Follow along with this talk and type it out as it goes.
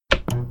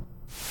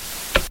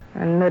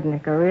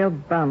Nudnik, a real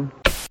bum.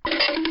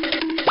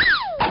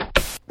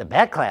 The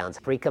Bat Clowns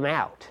freak him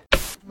out.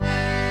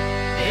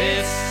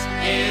 This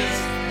is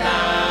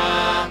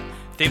the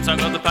theme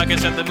song of the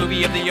podcast of the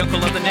movie of the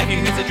uncle of the nephew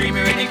who's a dreamer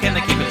and he can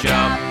keep a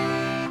job.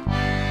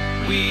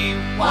 We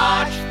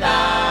watch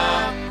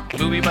the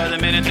movie by the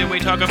minute and we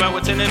talk about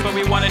what's in it, but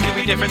we want it to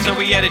be different, so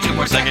we added 2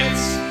 more seconds.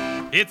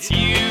 It's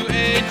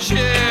UHF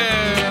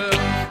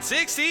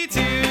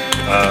 62.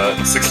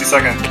 60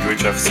 second,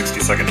 UHF 60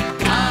 second.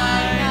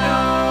 I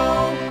know.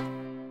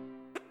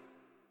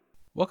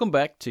 Welcome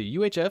back to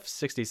UHF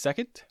 60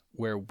 Second,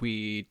 where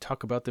we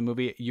talk about the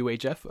movie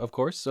UHF, of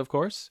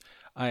course.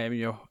 I am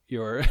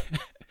your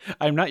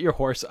I'm not your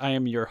horse, I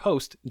am your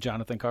host,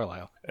 Jonathan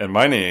Carlisle. And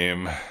my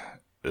name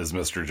is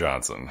Mr.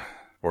 Johnson,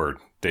 or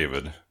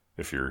David,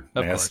 if you're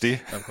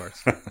nasty. Of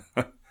course.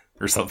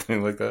 Or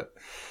something like that.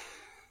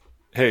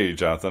 Hey,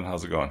 Jonathan,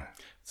 how's it going?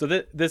 So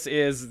this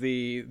is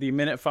the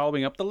minute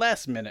following up the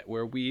last minute,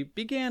 where we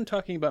began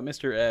talking about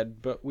Mr.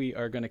 Ed, but we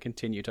are going to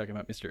continue talking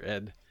about Mr.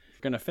 Ed.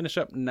 We're going to finish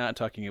up not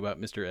talking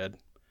about Mr. Ed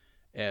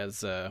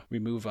as we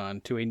move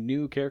on to a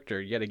new character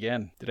yet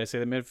again. Did I say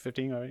the minute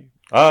 15 already?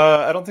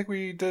 I don't think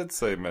we did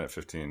say minute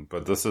 15,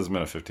 but this is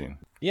minute 15.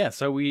 Yeah,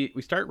 so we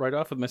start right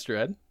off with Mr.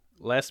 Ed.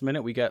 Last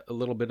minute we got a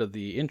little bit of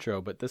the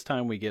intro, but this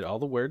time we get all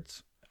the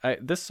words.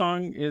 This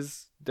song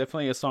is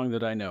definitely a song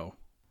that I know.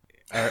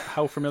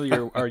 How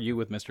familiar are you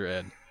with Mr.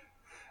 Ed?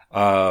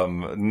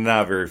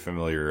 Not very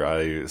familiar.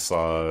 I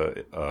saw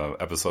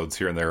episodes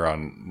here and there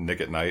on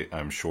Nick at Night,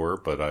 I'm sure,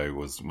 but I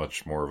was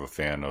much more of a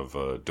fan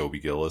of Dobie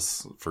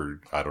Gillis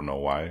for I don't know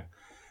why.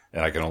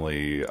 And I can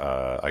only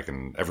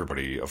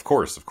everybody of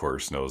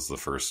course knows the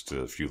first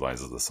few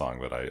lines of the song,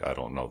 but I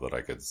don't know that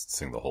I could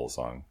sing the whole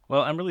song.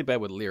 Well, I'm really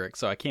bad with lyrics,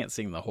 so I can't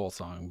sing the whole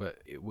song, but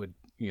it would,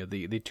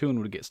 the tune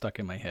would get stuck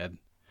in my head.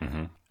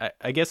 Mm-hmm.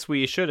 I guess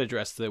we should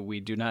address that we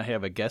do not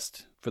have a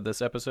guest for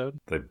this episode.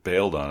 They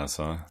bailed on us,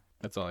 huh?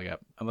 That's all I got.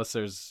 Unless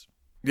there's...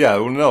 Yeah,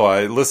 well,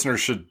 no,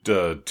 listeners should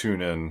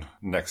tune in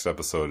next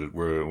episode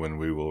when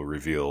we will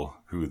reveal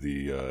who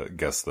the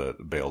guest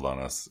that bailed on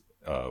us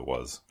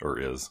was or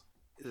is.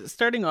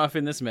 Starting off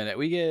in this minute,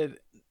 we get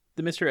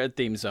the Mr. Ed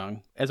theme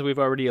song. As we've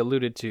already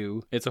alluded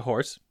to, it's a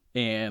horse.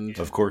 And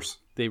of course.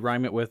 They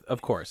rhyme it with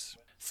of course.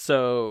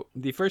 So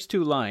the first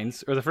 2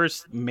 lines, or the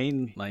first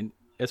main line,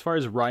 as far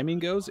as rhyming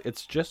goes,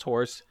 it's just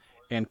horse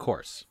and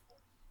course.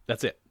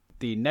 That's it.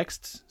 The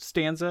next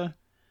stanza...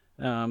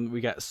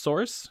 we got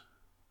source,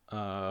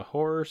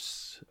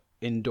 horse,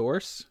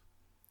 endorse,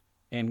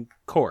 and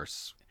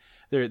course.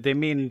 They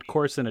mean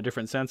course in a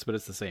different sense, but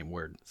it's the same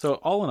word. So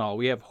all in all,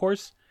 we have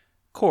horse,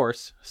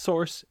 course,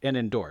 source, and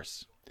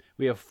endorse.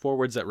 We have 4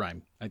 words that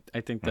rhyme. I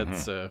think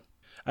that's...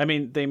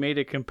 they made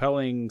a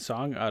compelling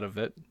song out of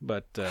it,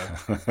 but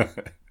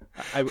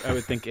I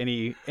would think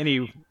any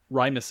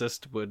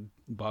rhymist would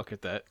balk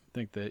at that.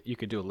 Think that you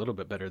could do a little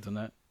bit better than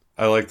that.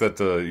 I like that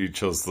you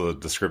chose the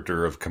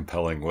descriptor of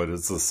compelling. What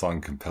does the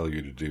song compel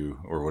you to do,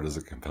 or what does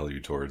it compel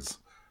you towards?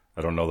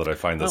 I don't know that I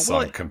find this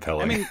song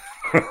compelling.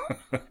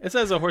 It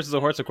says a horse is a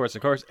horse, of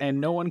course,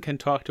 and no one can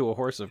talk to a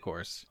horse, of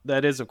course.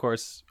 That is, of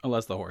course,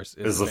 unless the horse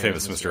is the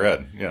famous Mr.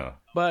 Ed, yeah.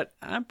 But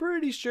I'm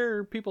pretty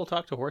sure people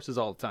talk to horses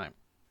all the time.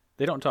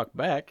 They don't talk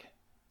back.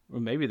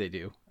 Well, maybe they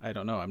do. I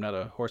don't know. I'm not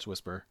a horse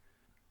whisperer.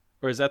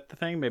 Or is that the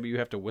thing? Maybe you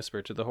have to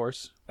whisper to the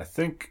horse? I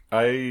think,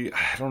 I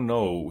don't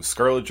know.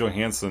 Scarlett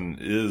Johansson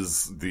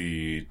is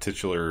the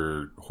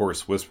titular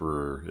horse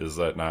whisperer. Is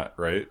that not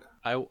right?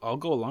 I'll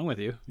go along with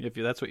you. If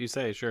that's what you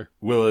say, sure.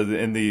 Well,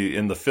 in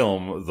the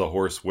film, the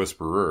horse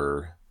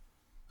whisperer,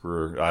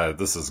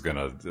 this is going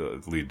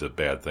to lead to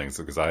bad things,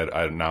 because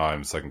now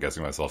I'm second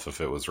guessing myself if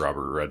it was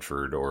Robert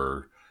Redford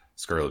or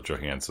Scarlett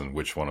Johansson,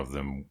 which one of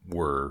them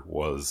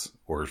was,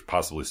 or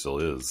possibly still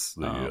is,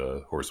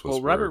 the horse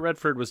whisperer. Well, Robert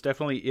Redford was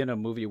definitely in a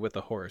movie with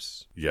a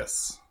horse.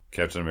 Yes.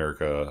 Captain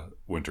America,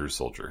 Winter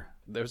Soldier.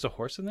 There's a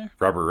horse in there?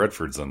 Robert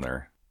Redford's in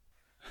there.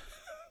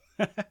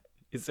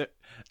 Is it?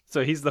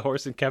 So he's the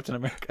horse in Captain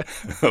America?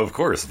 Of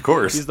course.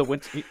 He's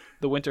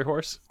the winter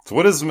horse? So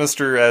what is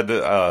Mr. Ed,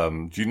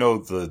 do you know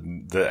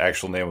the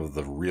actual name of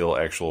the real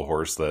actual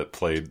horse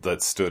that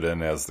stood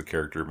in as the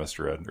character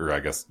Mr. Ed? Or I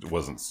guess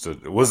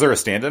was there a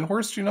stand-in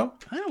horse, do you know?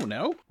 I don't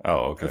know. Oh,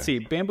 okay. Let's see,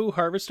 Bamboo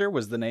Harvester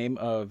was the name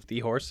of the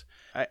horse.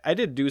 I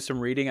did do some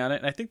reading on it,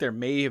 and I think there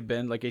may have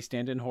been like a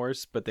stand-in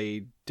horse, but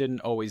they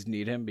didn't always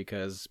need him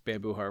because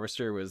Bamboo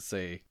Harvester was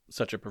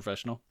such a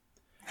professional.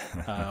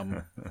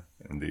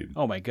 Indeed.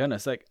 Oh my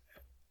goodness! Like,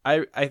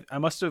 I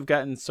must have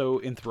gotten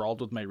so enthralled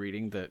with my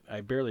reading that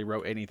I barely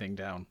wrote anything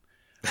down.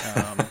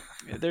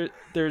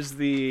 There's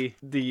the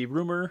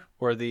rumor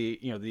or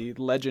the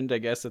legend, I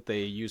guess, that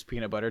they use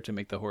peanut butter to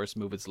make the horse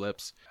move its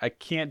lips. I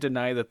can't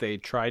deny that they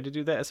tried to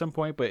do that at some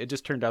point, but it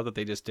just turned out that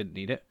they just didn't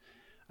need it.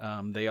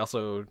 They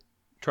also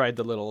tried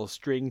the little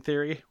string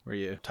theory where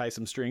you tie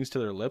some strings to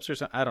their lips or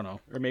something. I don't know,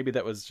 or maybe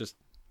that was just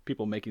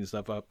people making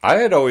stuff up. I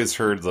had always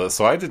heard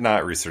so I did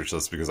not research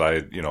this because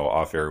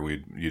off air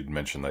you'd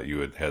mentioned that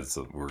you had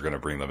we're going to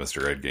bring the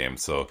Mr. Ed game.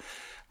 So,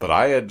 But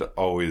I had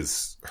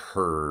always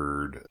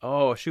heard...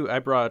 Oh, shoot. I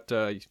brought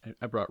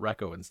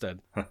Racco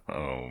instead.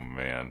 Oh,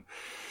 man.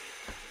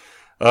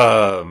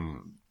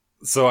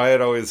 So I had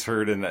always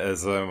heard, and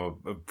as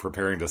I'm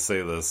preparing to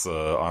say this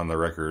on the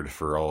record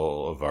for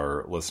all of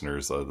our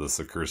listeners, this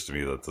occurs to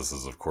me that this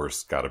is, of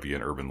course, got to be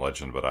an urban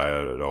legend, but I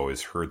had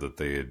always heard that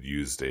they had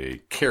used a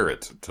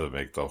carrot to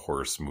make the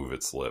horse move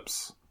its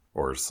lips,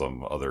 or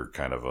some other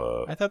kind of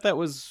a... I thought that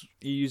was,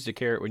 you used a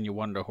carrot when you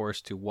wanted a horse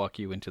to walk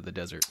you into the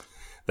desert.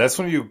 That's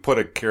when you put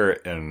a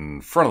carrot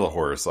in front of the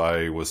horse.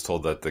 I was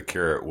told that the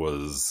carrot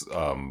was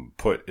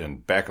put in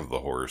back of the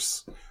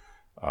horse.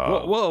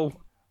 Whoa.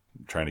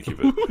 Trying to keep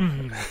it.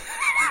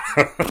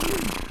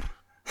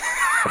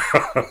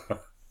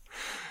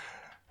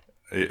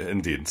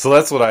 Indeed. So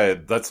that's what I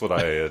had.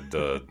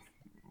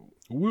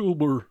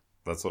 Wilbur.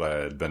 That's what I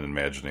had been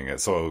imagining it.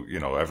 So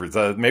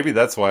maybe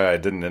that's why I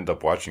didn't end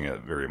up watching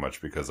it very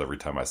much, because every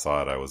time I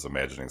saw it, I was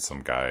imagining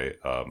some guy,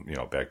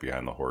 back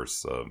behind the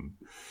horse,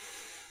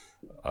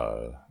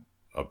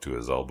 up to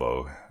his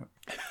elbow.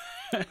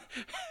 If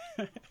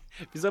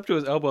he's up to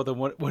his elbow, then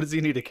what does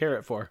he need a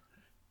carrot for?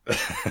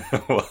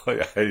 Well,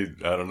 I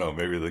don't know.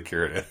 Maybe the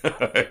carrot.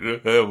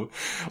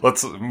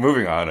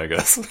 Moving on, I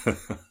guess.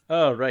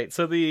 Oh, right.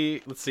 So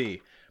let's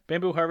see.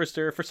 Bamboo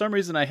Harvester. For some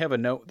reason, I have a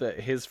note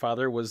that his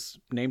father was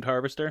named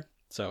Harvester.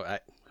 So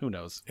who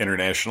knows?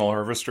 International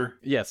Harvester?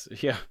 Yes.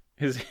 Yeah.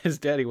 His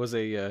daddy was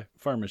a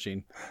farm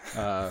machine.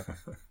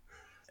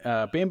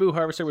 Bamboo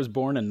Harvester was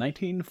born in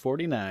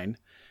 1949.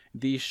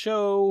 The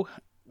show,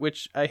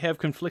 which I have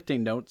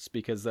conflicting notes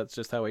because that's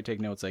just how I take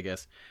notes, I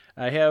guess.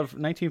 I have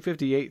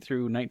 1958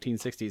 through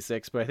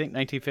 1966, but I think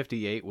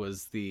 1958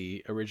 was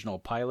the original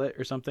pilot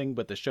or something,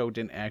 but the show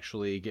didn't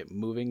actually get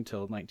moving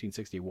till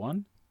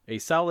 1961. A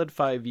solid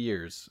 5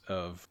 years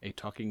of a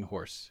talking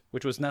horse,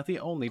 which was not the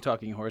only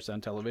talking horse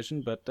on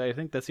television, but I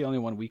think that's the only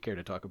one we care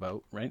to talk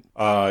about, right?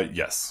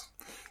 Yes.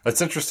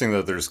 It's interesting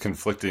that there's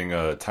conflicting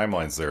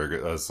timelines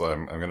there. As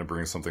I'm going to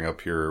bring something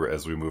up here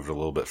as we move a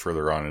little bit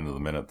further on into the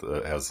minute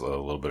that has a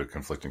little bit of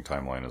conflicting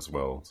timeline as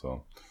well.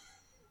 So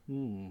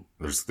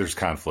there's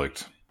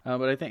conflict.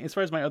 But I think as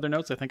far as my other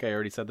notes, I think I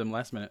already said them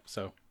last minute,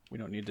 so we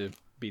don't need to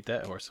beat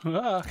that horse.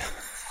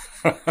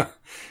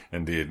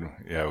 Indeed.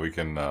 Yeah, we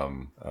can...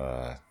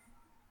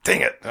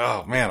 dang it!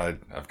 Oh, man,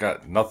 I've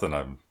got nothing.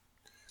 I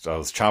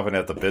was chomping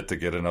at the bit to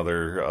get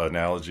another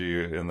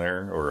analogy in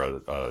there, or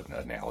an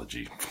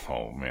analogy.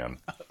 Oh, man.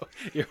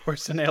 Your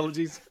horse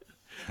analogies?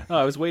 Oh,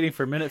 I was waiting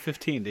for minute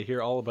 15 to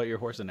hear all about your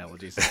horse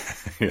analogies.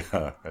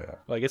 Yeah.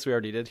 Well, I guess we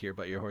already did hear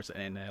about your horse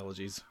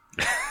analogies.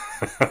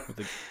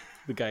 With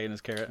the guy in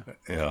his carrot.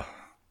 Yeah.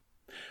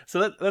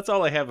 So that's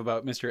all I have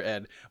about Mr.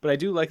 Ed. But I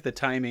do like the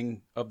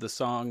timing of the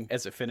song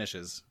as it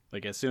finishes.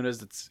 Like, as soon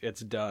as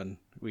it's done,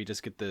 we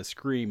just get the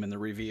scream and the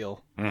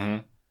reveal.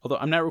 Mm-hmm. Although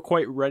I'm not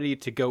quite ready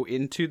to go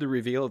into the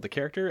reveal of the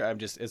character. I'm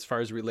just, as far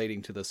as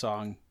relating to the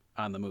song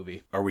on the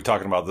movie. Are we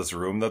talking about this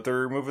room that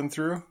they're moving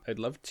through? I'd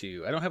love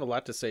to. I don't have a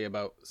lot to say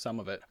about some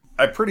of it.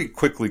 I pretty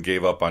quickly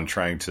gave up on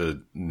trying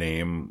to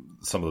name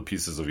some of the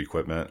pieces of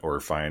equipment or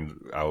find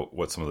out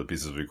what some of the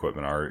pieces of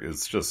equipment are.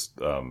 It's just...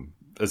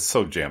 it's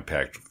so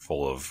jam-packed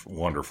full of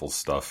wonderful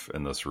stuff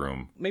in this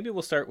room. Maybe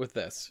we'll start with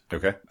this.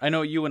 Okay. I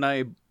know you and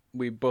I,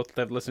 we both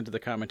have listened to the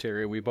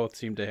commentary. We both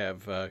seem to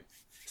have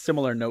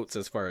similar notes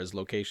as far as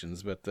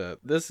locations, but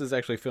this is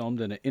actually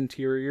filmed in an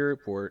interior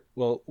for,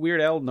 well,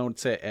 Weird Al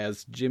notes it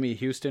as Jimmy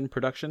Houston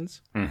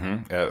Productions.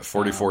 Mm-hmm. At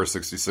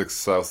 4466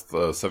 South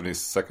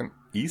 72nd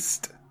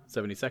East?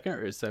 72nd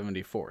or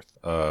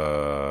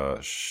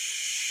 74th?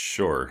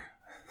 Sure.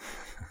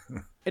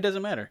 It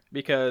doesn't matter,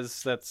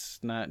 because that's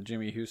not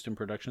Jimmy Houston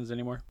Productions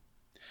anymore.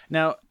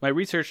 Now, my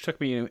research took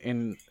me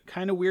in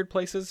kind of weird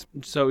places.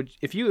 So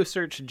if you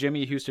search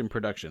Jimmy Houston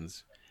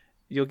Productions,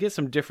 you'll get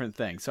some different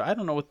things. So I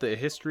don't know what the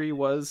history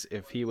was,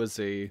 if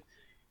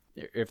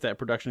that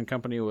production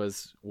company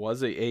was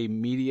a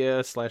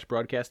media /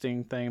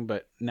 broadcasting thing,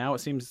 but now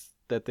it seems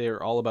that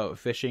they're all about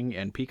fishing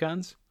and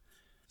pecans.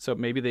 So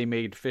maybe they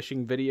made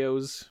fishing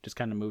videos, just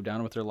kind of moved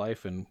on with their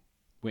life and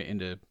went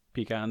into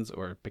pecans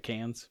or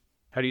pecans.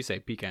 How do you say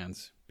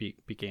pecans?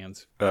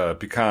 Pecans.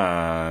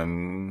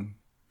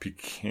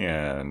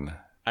 Pecan.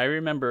 I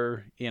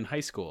remember in high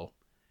school,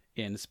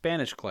 in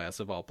Spanish class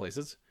of all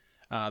places,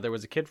 there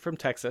was a kid from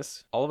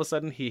Texas. All of a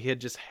sudden, he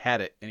had just had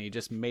it, and he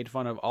just made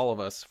fun of all of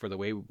us for the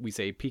way we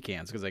say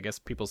pecans, because I guess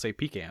people say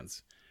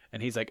pecans.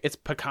 And he's like, it's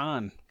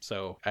pecan.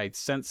 So I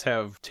since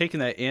have taken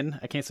that in.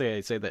 I can't say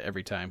I say that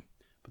every time,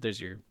 but there's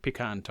your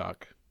pecan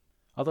talk.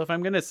 Although if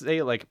I'm going to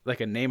say like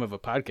a name of a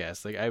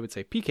podcast, like I would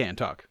say pecan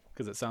talk.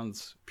 Because it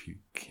sounds...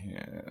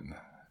 Pecan.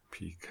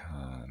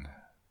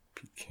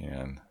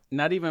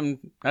 Not even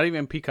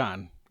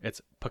pecan.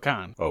 It's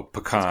pecan. Oh,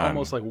 pecan. It's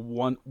almost like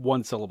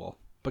one syllable.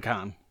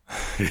 Pecan.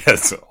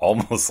 Yes,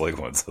 almost like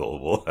one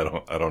syllable.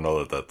 I don't know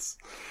that that's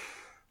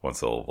one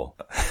syllable.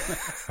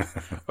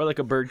 Or like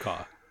a bird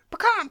caw.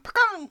 Pecan.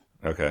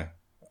 Okay.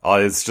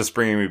 It's just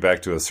bringing me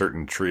back to a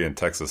certain tree in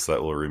Texas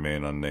that will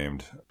remain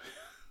unnamed.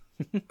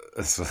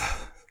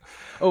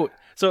 Oh,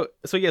 So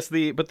yes,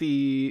 the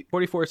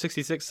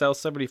 4466 South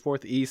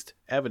 74th East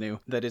Avenue,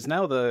 that is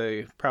now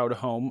the proud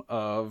home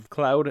of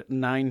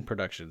Cloud9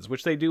 Productions,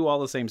 which they do all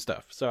the same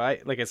stuff. So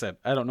like I said,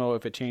 I don't know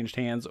if it changed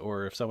hands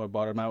or if someone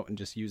bought them out and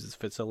just uses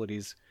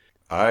facilities.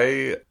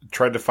 I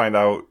tried to find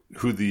out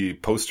who the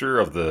poster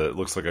of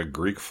looks like a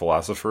Greek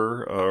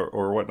philosopher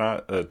or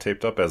whatnot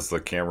taped up as the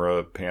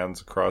camera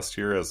pans across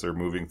here as they're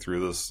moving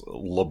through this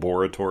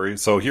laboratory.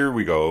 So here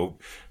we go.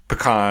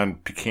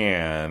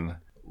 Pecan,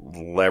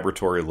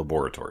 laboratory.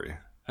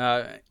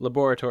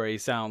 Laboratory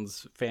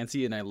sounds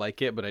fancy and I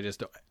like it, but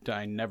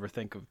I never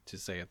think to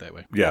say it that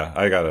way. Yeah,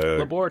 I gotta...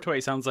 Laboratory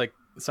sounds like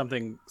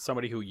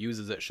somebody who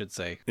uses it should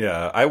say.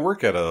 Yeah, I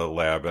work at a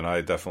lab and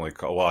I definitely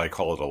I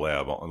call it a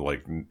lab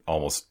like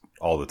almost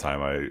all the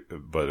time.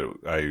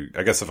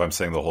 I guess if I'm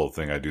saying the whole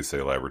thing, I do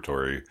say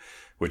laboratory,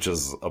 which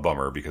is a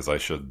bummer because I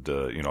should,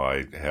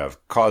 I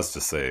have cause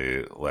to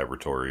say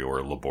laboratory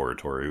or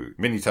laboratory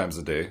many times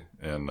a day,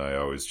 and I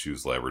always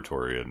choose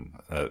laboratory, and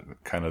that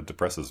kind of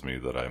depresses me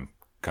that I'm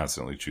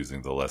constantly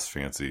choosing the less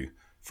fancy,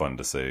 fun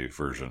to say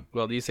version.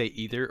 Well, do you say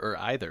either or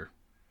either?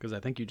 Because I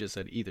think you just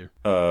said either.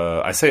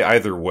 I say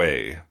either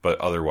way,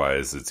 but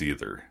otherwise it's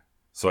either.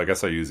 So I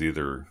guess I use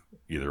either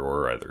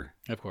or either.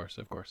 Of course.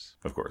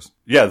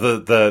 Yeah,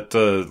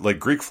 that like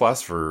Greek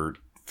philosopher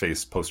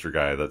face poster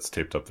guy that's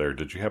taped up there.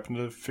 Did you happen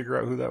to figure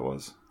out who that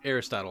was?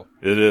 Aristotle.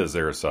 It is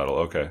Aristotle.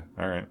 Okay,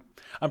 all right.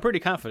 I'm pretty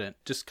confident.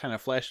 Just kind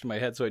of flashed in my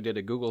head, so I did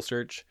a Google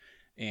search.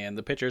 And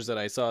the pictures that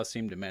I saw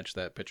seemed to match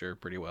that picture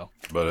pretty well.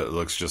 But it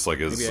looks just like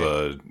his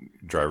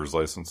driver's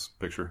license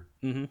picture.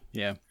 Mm-hmm.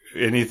 Yeah.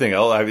 Anything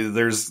else? I mean,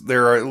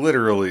 there are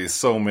literally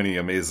so many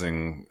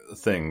amazing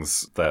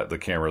things that the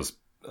camera's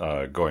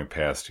going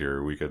past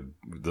here. We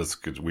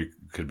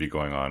could be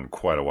going on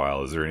quite a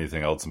while. Is there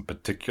anything else in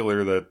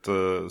particular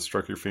that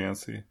struck your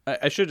fancy?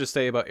 I should just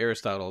say about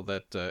Aristotle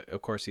that,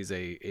 of course, he's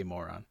a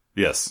moron.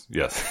 Yes.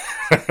 Yeah,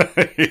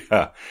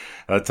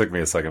 that took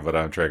me a second, but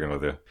I'm tracking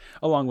with you.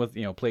 Along with,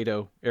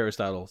 Plato,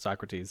 Aristotle,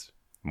 Socrates.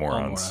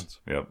 Morons.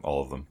 Yep,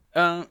 all of them.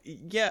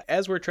 Yeah,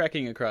 as we're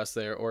tracking across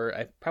there, or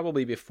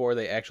probably before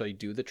they actually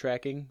do the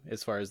tracking,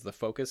 as far as the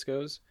focus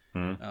goes,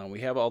 we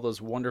have all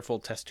those wonderful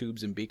test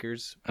tubes and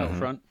beakers out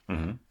front.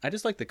 Mm-hmm. I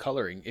just like the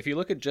coloring. If you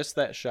look at just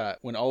that shot,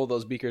 when all of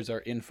those beakers are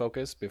in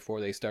focus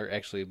before they start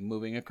actually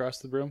moving across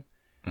the room,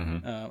 I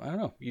don't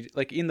know,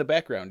 like in the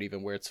background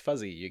even, where it's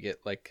fuzzy, you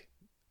get like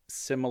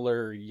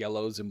similar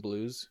yellows and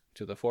blues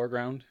to the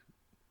foreground.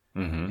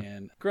 Mm-hmm.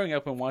 And growing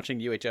up and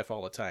watching UHF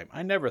all the time,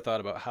 I never thought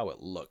about how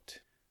it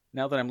looked.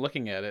 Now that I'm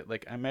looking at it,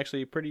 like, I'm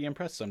actually pretty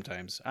impressed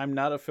sometimes. I'm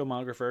not a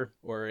filmographer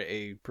or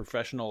a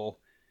professional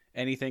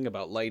anything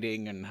about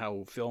lighting and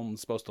how film's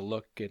supposed to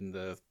look in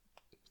the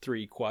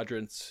three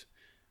quadrants,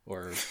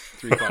 or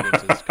three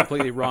quadrants is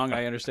completely wrong,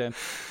 I understand.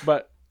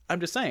 But I'm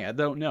just saying, I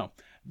don't know.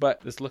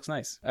 But this looks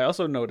nice. I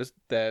also noticed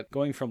that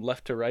going from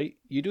left to right,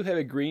 you do have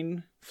a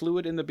green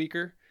fluid in the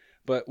beaker,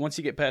 but once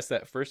you get past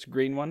that first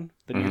green one,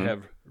 then you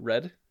have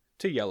red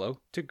to yellow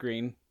to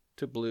green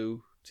to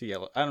blue to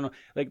yellow. I don't know.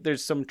 Like,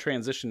 there's some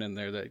transition in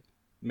there that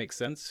makes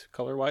sense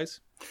color-wise.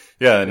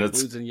 Yeah, and like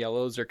blues and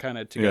yellows are kind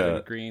of together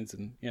with greens,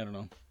 and I don't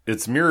know.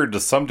 It's mirrored to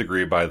some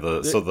degree by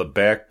the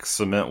back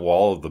cement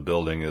wall of the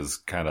building is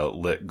kind of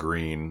lit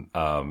green.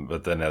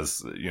 But then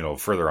as,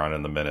 further on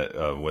in the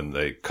minute, when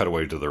they cut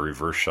away to the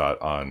reverse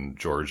shot on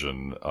George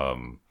and, oh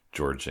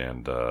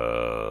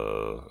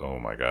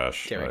my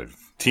gosh.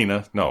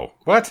 Tina. No.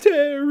 What?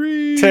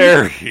 Terry.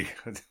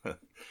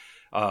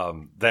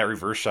 That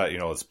reverse shot,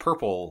 it's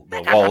purple.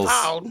 The walls.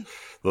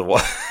 The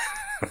wall.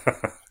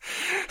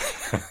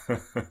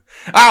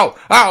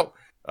 Ow!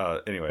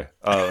 Anyway.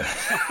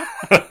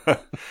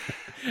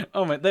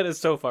 Oh man, that is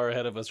so far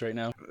ahead of us right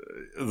now.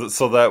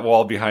 So that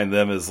wall behind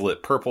them is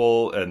lit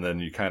purple, and then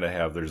you kind of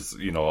have, there's,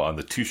 on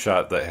the two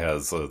shot that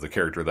has the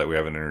character that we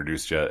haven't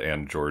introduced yet,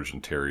 and George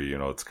and Terry,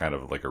 it's kind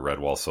of like a red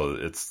wall. So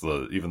it's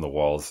even the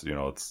walls,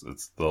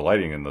 it's the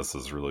lighting in this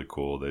is really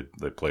cool.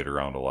 They played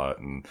around a lot,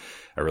 and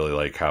I really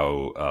like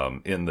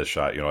how in the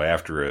shot,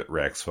 after it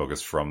racks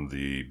focus from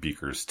the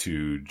beakers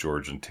to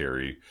George and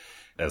Terry,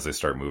 as they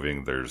start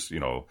moving, there's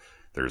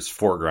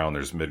foreground,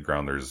 there's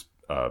midground, there's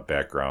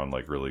background,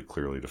 like really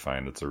clearly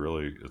defined. It's a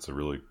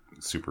really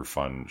super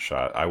fun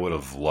shot. I would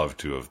have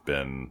loved to have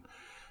been,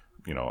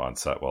 on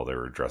set while they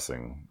were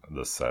dressing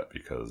this set,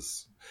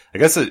 because I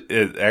guess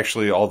it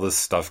actually, all this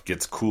stuff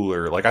gets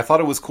cooler. Like, I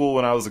thought it was cool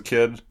when I was a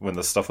kid, when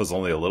this stuff was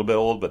only a little bit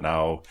old, but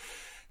now,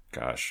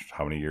 gosh,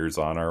 how many years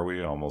on are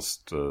we?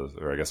 Almost,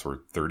 or I guess we're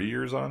 30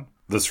 years on.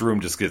 This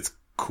room just gets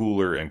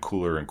cooler and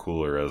cooler and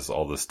cooler as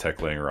all this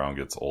tech laying around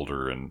gets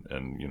older and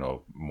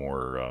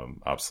more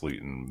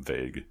obsolete and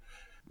vague.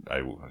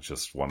 I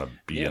just want to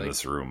be in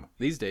this room.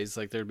 These days,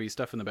 like, there'd be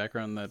stuff in the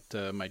background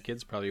that my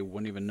kids probably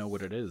wouldn't even know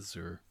what it is,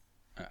 or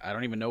I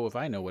don't even know if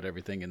I know what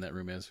everything in that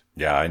room is.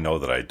 Yeah, I know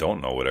that I don't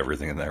know what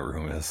everything in that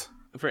room is.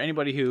 For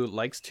anybody who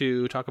likes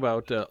to talk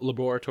about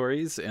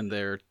laboratories and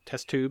their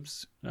test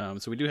tubes,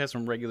 so we do have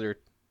some regular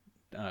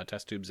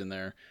test tubes in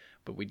there,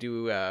 but we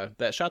do,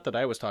 that shot that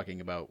I was talking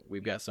about,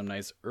 we've got some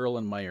nice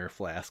Erlenmeyer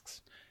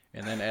flasks.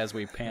 And then as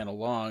we pan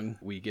along,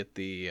 we get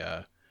the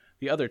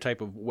other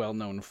type of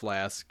well-known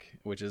flask,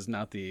 which is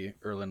not the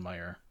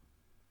Erlenmeyer.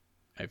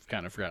 I've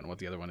kind of forgotten what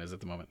the other one is at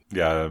the moment.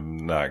 Yeah,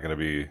 I'm not going to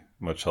be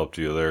much help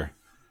to you there.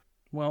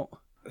 Well,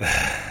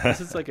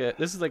 this is like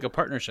a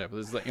partnership.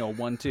 This is like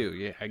 1-2.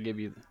 Yeah, I give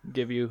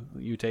you,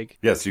 you take.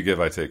 Yes, you give,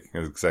 I take.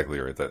 Exactly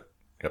right.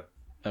 Yep.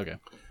 Okay.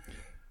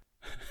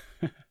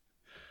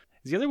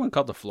 Is the other one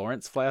called the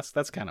Florence flask?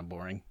 That's kind of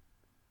boring.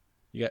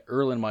 You got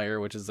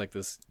Erlenmeyer, which is like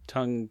this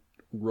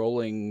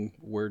tongue-rolling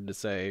word to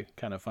say,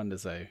 kind of fun to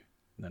say,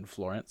 and then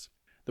Florence.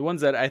 The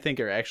ones that I think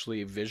are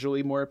actually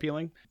visually more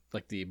appealing,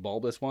 like the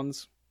bulbous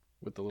ones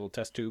with the little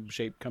test tube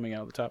shape coming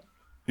out of the top.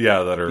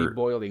 Yeah, that are the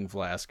boiling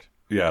flask.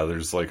 Yeah,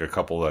 there's like a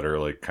couple that are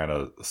like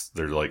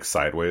they're like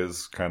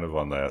sideways kind of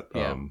on that.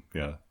 Yeah,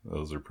 yeah,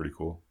 those are pretty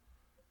cool.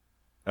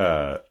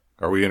 Are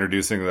we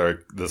introducing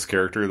this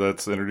character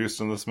that's introduced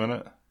in this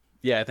minute?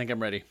 Yeah, I think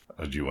I'm ready.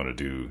 Do you want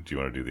to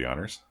do the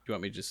honors? Do you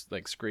want me to just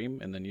like scream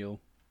and then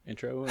you'll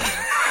intro?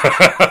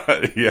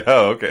 Yeah,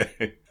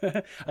 okay.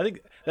 I think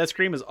that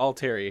scream is all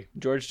Terry.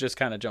 George just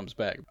kind of jumps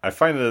back. I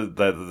find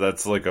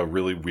that's like a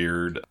really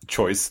weird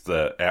choice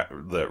that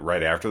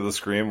right after the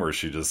scream where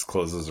she just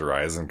closes her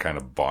eyes and kind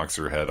of rests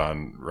her head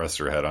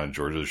on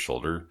George's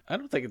shoulder. I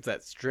don't think it's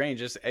that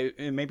strange.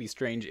 It may be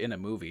strange in a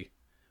movie,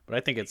 but I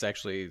think it's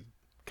actually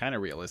kind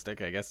of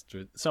realistic, I guess.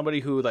 To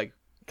somebody who like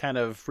kind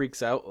of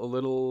freaks out a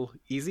little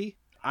easy.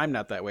 I'm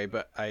not that way,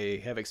 but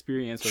I have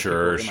experience with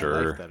people in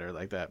my life that are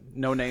like that.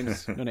 No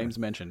names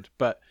mentioned,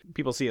 but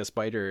people see a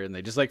spider and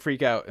they just like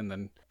freak out, and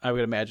then I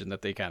would imagine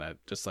that they kind of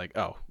just like,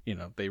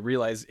 they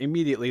realize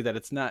immediately that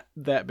it's not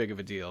that big of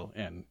a deal,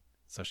 and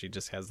so she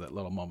just has that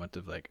little moment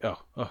of like,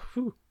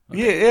 whew.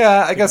 Okay.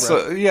 Yeah, I guess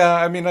so. Yeah,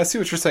 I mean, I see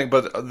what you're saying,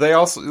 but they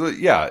also,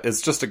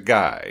 it's just a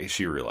guy,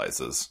 she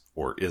realizes,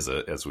 or is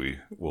it, as we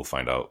will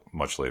find out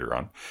much later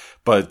on.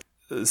 But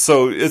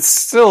so it's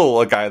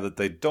still a guy that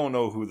they don't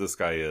know who this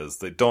guy is.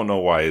 They don't know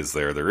why he's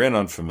there. They're in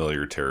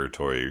unfamiliar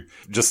territory.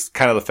 Just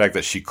kind of the fact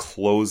that she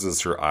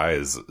closes her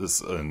eyes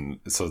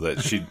and so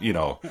that she,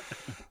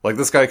 like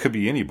this guy could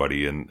be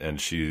anybody. And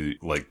she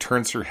like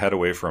turns her head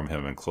away from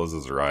him and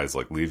closes her eyes,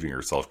 like leaving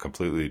herself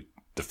completely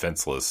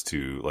defenseless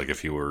to like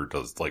if he were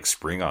to like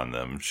spring on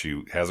them.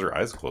 She has her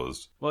eyes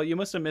closed. Well, you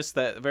must have missed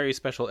that very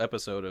special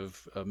episode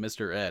of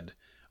Mr. Ed,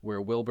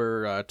 where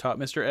Wilbur taught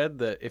Mr. Ed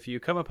that if you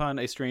come upon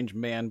a strange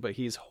man, but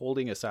he's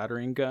holding a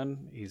soldering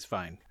gun, he's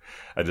fine.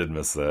 I did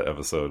miss that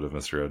episode of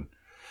Mr. Ed.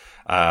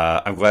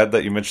 I'm glad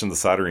that you mentioned the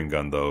soldering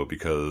gun, though,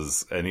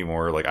 because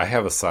anymore, like I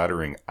have a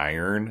soldering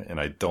iron and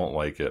I don't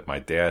like it. My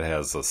dad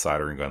has a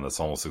soldering gun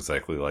that's almost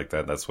exactly like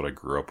that. That's what I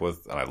grew up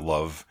with, and I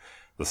love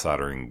the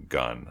soldering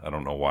gun. I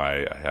don't know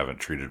why I haven't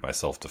treated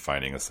myself to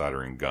finding a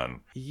soldering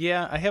gun.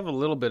 Yeah, I have a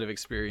little bit of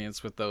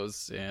experience with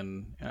those,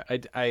 and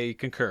I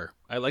concur.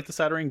 I like the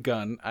soldering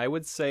gun. I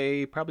would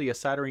say probably a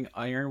soldering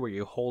iron where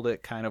you hold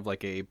it kind of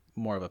like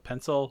more of a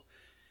pencil.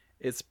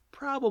 It's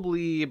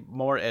probably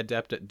more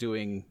adept at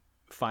doing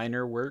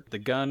finer work. The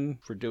gun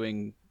for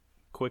doing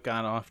quick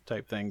on-off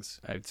type things,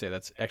 I'd say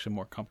that's actually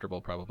more comfortable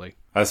probably.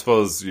 I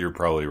suppose you're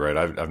probably right.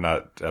 I've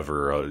not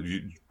ever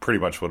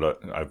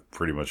I've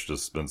pretty much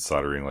just been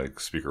soldering like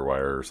speaker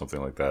wire or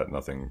something like that.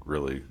 Nothing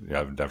really.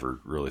 I've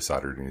never really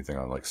soldered anything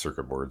on like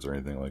circuit boards or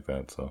anything like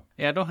that. So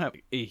yeah, I don't have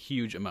a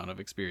huge amount of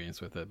experience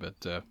with it,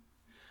 but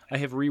I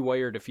have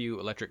rewired a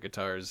few electric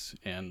guitars,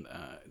 and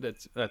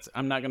that's.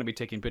 I'm not going to be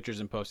taking pictures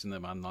and posting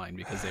them online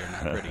because they are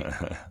not pretty.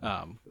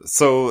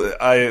 So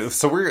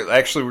we're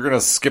going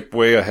to skip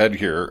way ahead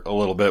here a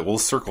little bit. We'll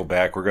circle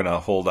back. We're going to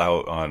hold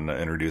out on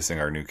introducing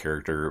our new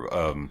character.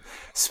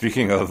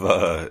 Speaking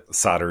of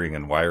soldering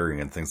and wiring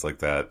and things like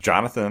that,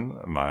 Jonathan,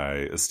 my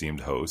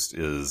esteemed host,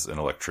 is an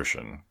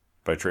electrician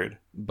by trade.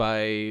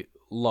 By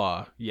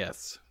law,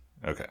 yes.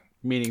 Okay.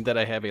 Meaning that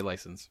I have a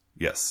license.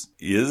 Yes.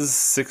 Is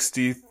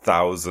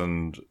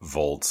 60,000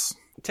 volts.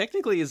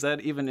 Technically, is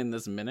that even in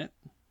this minute?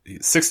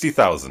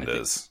 60,000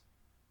 is.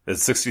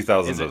 It's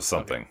 60,000 of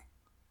something.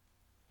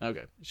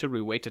 Okay. Should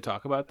we wait to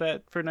talk about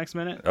that for next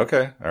minute?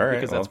 Okay. All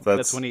right. Because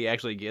that's when he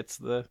actually gets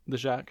the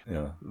shock.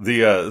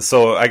 Yeah.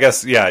 So I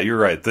guess, yeah, you're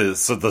right.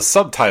 So the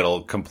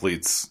subtitle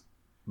completes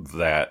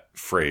that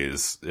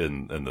phrase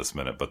in this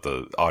minute, but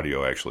the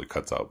audio actually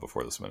cuts out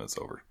before this minute's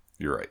over.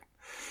 You're right.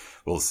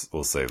 We'll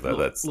save that.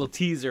 That's a little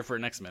teaser for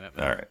next minute.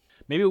 All right.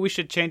 Maybe we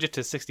should change it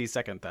to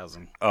 60-second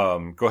thousand.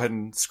 Go ahead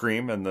and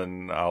scream, and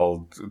then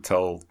I'll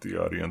tell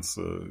the audience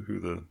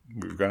who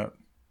we've got.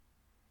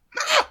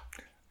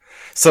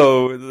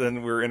 So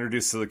then we're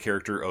introduced to the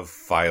character of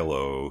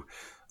Philo,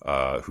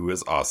 who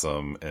is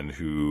awesome and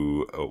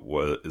who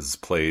is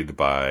played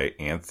by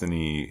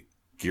Anthony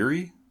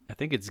Geary. I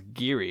think it's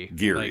Geary.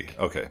 Geary.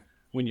 Okay.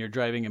 when you're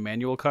driving a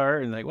manual car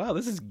and like, wow,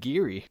 this is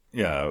geary.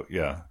 Yeah,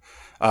 yeah.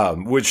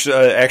 Which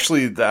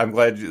actually, I'm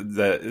glad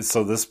that.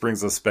 So this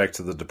brings us back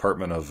to the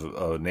Department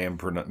of Name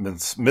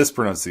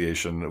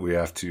Mispronunciation. We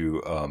have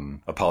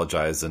to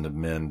apologize and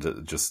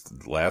amend.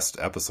 Just last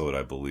episode,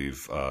 I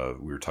believe,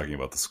 we were talking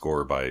about the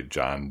score by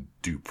John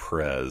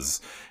Duprez,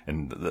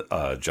 and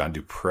John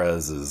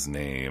Duprez's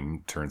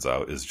name turns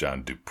out is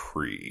John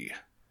Dupree.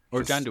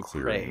 Or John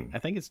Dupre. I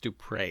think it's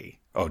Dupre.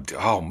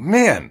 Oh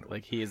man!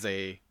 Like he's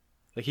a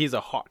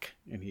hawk,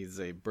 and he's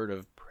a bird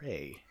of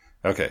prey.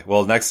 Okay,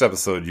 well, next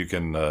episode you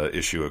can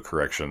issue a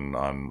correction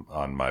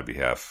on my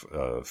behalf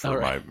for All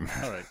right.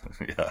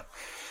 yeah.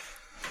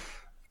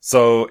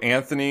 So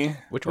Anthony,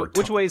 which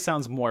way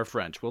sounds more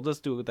French? We'll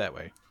just do it that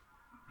way.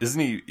 Isn't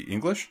he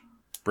English?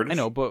 British? I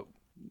know, but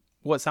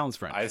what sounds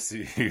French? I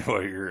see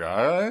what you're.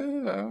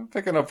 I'm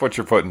picking up what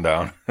you're putting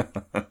down.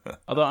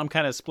 Although I'm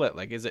kind of split.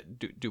 Like, is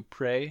it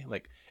Dupre?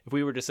 Like, if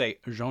we were to say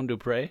Jean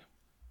Dupre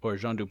or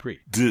Jean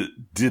Dupree?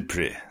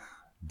 Dupre.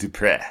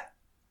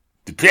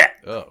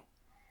 Oh.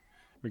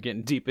 We're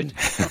getting deep into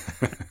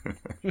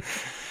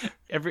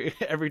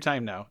every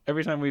time now.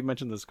 Every time we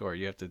mention the score,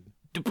 you have to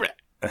Dupre.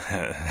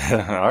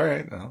 All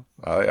right, well,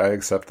 I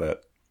accept that.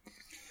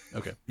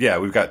 Okay. Yeah,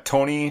 we've got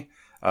Tony,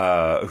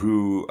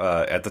 who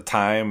at the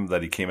time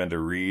that he came in to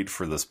read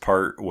for this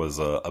part was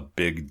a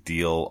big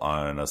deal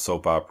on a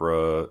soap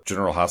opera.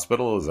 General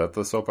Hospital, is that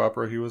the soap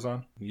opera he was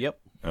on? Yep.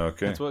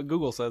 Okay. That's what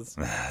Google says.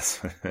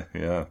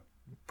 Yeah,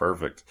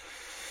 perfect.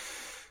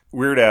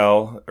 Weird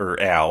Al,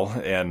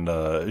 and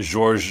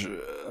Georges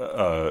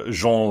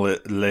Jean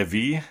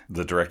Levy,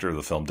 the director of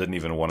the film, didn't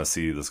even want to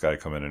see this guy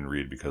come in and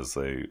read because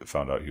they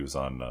found out he was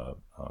on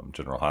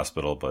General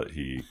Hospital, but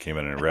he came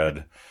in and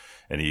read.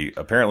 And he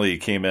apparently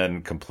came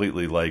in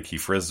completely, like, he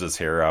frizzed his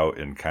hair out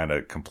and kind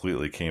of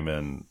completely came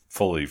in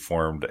fully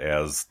formed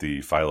as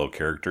the Philo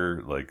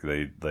character. Like,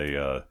 they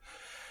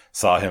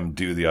saw him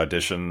do the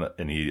audition,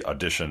 and he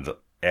auditioned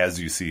as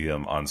you see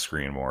him on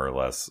screen, more or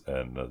less,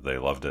 and they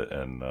loved it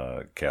and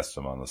cast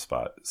him on the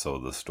spot. So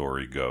the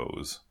story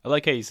goes. I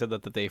like how you said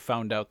that they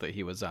found out that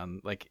he was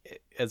on,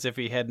 like, as if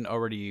he hadn't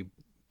already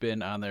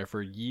been on there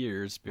for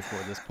years before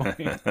this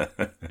point.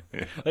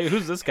 Like,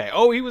 who's this guy?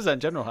 Oh, he was on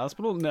General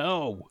Hospital?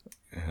 No.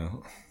 Yeah.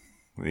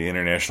 The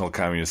international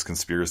communist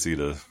conspiracy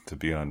to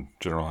be on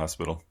General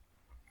Hospital.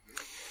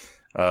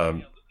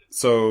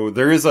 So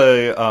there is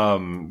a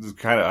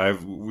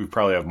we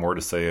probably have more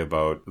to say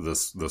about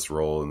this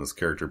role and this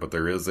character, but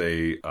there is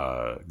a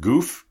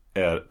goof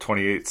at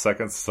 28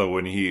 seconds. So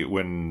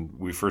when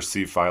we first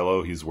see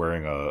Philo, he's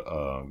wearing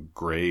a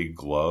gray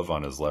glove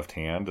on his left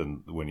hand,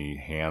 and when he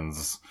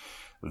hands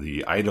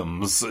the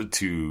items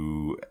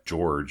to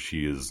George,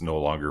 he is no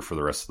longer, for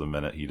the rest of the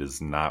minute, he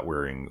is not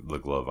wearing the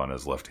glove on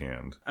his left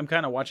hand. I'm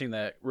kind of watching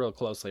that real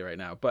closely right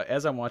now, but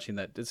as I'm watching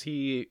that, does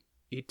he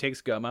takes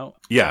gum out?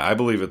 Yeah, I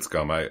believe it's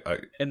gum.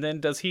 And then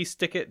does he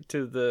stick it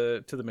to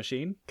the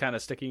machine, kind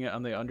of sticking it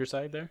on the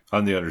underside there?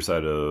 On the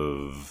underside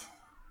of...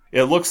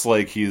 It looks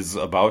like he's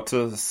about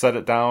to set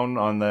it down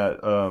on that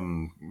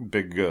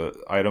big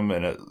item,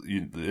 and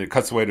it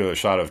cuts away to a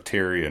shot of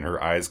Terry, and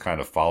her eyes kind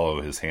of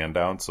follow his hand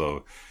down,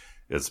 so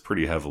it's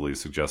pretty heavily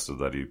suggested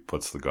that he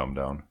puts the gum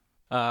down.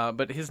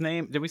 But his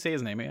name, did we say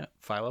his name yet?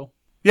 Philo?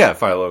 Yeah,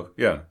 Philo,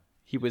 yeah.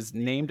 He was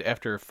named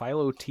after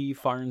Philo T.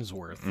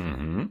 Farnsworth.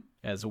 Mm-hmm.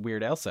 As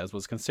Weird Al says,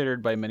 was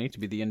considered by many to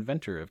be the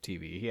inventor of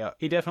TV.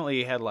 He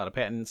definitely had a lot of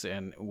patents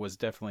and was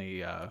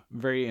definitely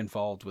very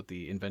involved with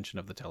the invention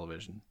of the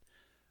television.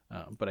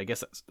 But I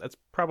guess that's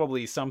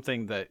probably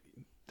something that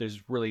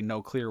there's really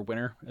no clear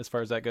winner as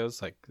far as that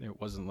goes. Like, it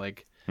wasn't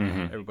like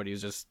everybody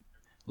was just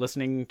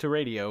listening to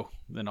radio,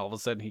 then all of a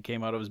sudden he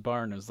came out of his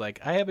barn and was like,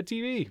 I have a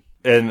TV.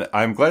 And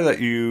I'm glad that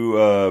you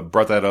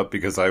brought that up,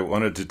 because I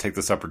wanted to take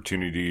this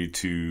opportunity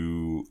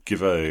to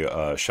give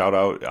a shout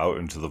out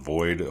into the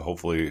void.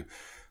 Hopefully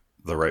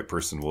the right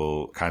person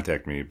will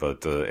contact me.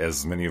 But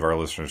as many of our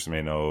listeners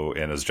may know,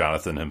 and as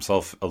Jonathan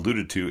himself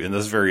alluded to in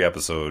this very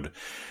episode,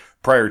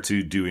 prior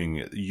to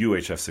doing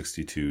UHF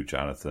 62,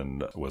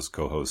 Jonathan was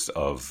co-host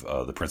of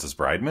the Princess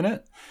Bride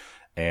Minute.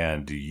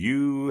 And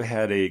you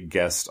had a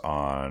guest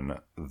on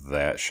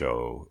that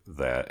show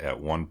that at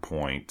one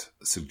point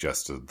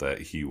suggested that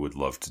he would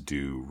love to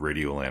do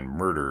Radioland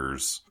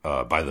Murders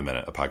by the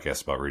Minute, a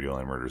podcast about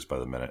Radioland Murders by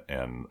the Minute.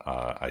 And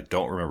I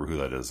don't remember who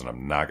that is, and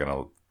I'm not going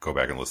to go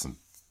back and listen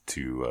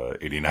to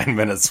 89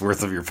 minutes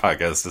worth of your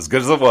podcast, as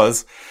good as it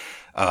was,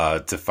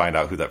 to find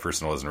out who that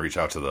person was and reach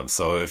out to them.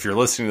 So if you're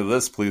listening to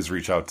this, please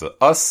reach out to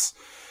us.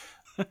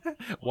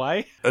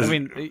 Why? I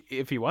mean,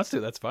 if he wants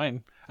to, that's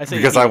fine. I say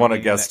because I want a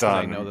guest on.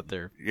 I know that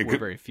there were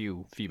very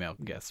few female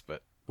guests,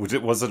 but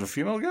was it a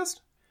female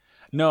guest?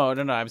 No.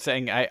 I'm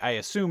saying I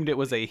assumed it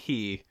was a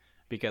he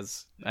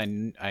because I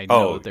know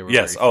Oh, that there were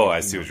yes. very few Oh,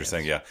 I see what female you're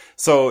saying. guests. Yeah.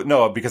 So,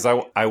 no, because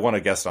I want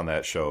to guest on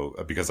that show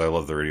because I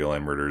love the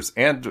Radioland Murders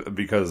and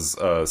because,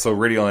 so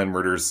Radioland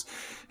Murders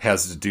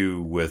has to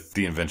do with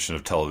the invention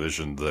of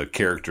television. The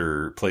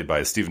character played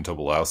by Stephen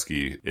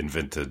Tobolowsky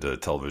invented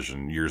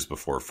television years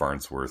before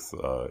Farnsworth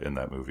in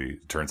that movie.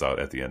 Turns out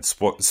at the end.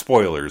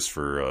 Spoilers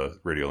for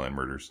Radioland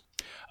Murders.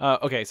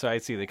 Okay, so I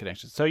see the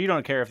connection. So you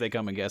don't care if they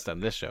come and guest on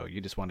this show. You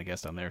just want to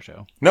guest on their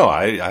show. No,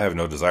 I have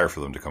no desire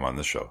for them to come on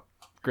this show.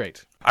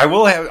 Great. I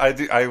will have.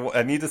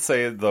 I need to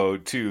say though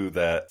too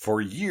that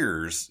for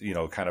years,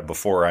 kind of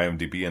before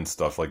IMDb and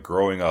stuff, like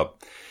growing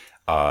up,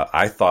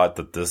 I thought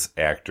that this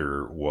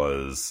actor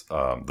was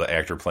the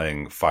actor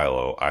playing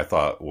Philo. I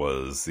thought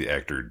was the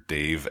actor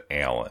Dave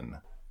Allen,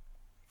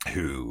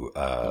 who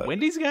The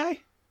Wendy's guy?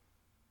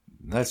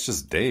 that's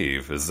just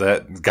Dave. Is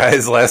that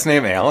guy's last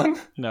name Allen?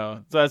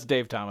 No, so that's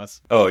Dave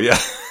Thomas. Oh yeah,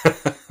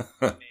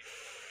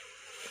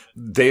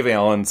 Dave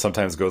Allen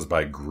sometimes goes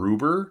by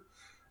Gruber.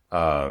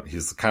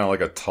 He's kind of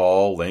like a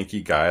tall,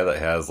 lanky guy that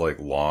has like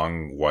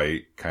long,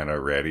 white, kind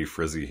of ratty,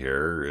 frizzy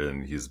hair,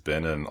 and he's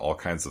been in all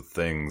kinds of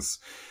things.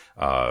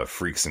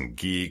 Freaks and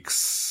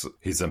Geeks.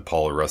 He's in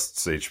Paul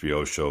Rust's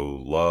HBO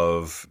show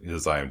Love.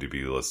 His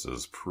IMDb list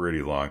is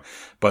pretty long.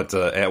 But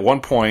at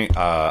one point,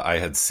 I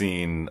had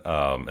seen,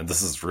 and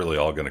this is really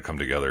all going to come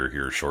together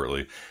here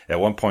shortly. At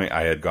one point,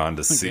 I had gone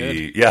to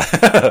see,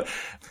 yeah.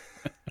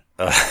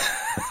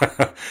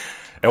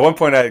 At one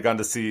point, I had gone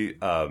to see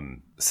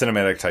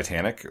Cinematic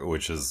Titanic,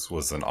 which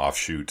was an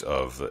offshoot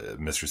of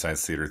Mystery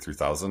Science Theater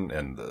 3000,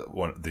 and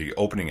the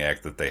opening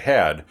act that they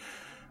had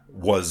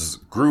was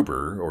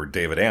Gruber or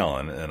David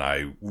Allen, and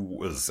I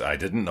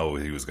didn't know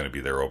he was going to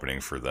be there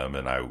opening for them,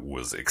 and I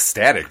was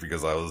ecstatic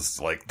because I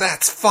was like,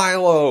 "That's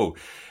Philo,"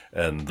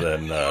 and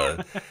then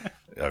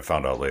I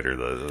found out later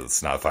that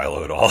it's not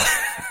Philo at all.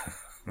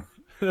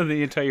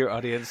 The entire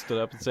audience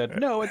stood up and said,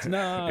 "No, it's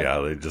not." Yeah,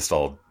 they just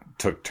all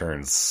took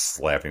turns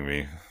slapping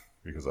me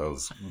because I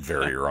was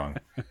very wrong.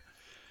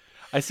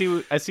 I see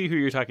who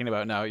you're talking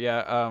about now.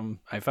 Yeah,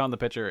 I found the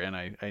picture and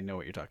I know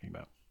what you're talking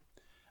about.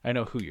 I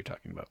know who you're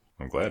talking about.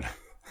 I'm glad.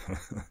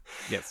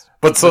 Yes.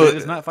 But so it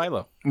is not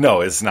Philo.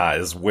 No, it's not.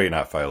 It's way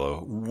not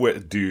Philo.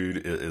 Dude,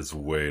 it is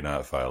way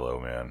not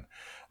Philo, man.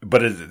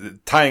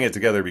 But tying it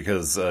together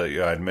because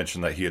I'd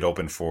mentioned that he had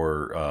opened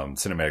for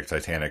Cinematic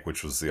Titanic,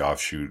 which was the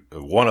offshoot,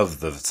 one of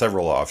the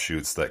several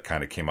offshoots that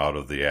kind of came out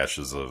of the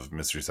ashes of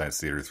Mystery Science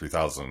Theater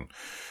 3000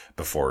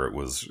 before it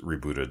was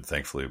rebooted,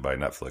 thankfully, by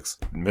Netflix.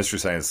 Mystery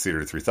Science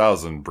Theater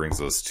 3000 brings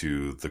us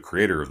to the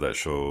creator of that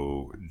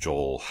show,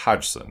 Joel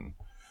Hodgson,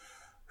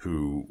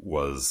 who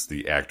was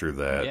the actor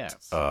that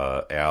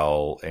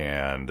Al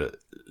and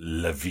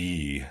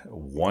Levy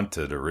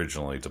wanted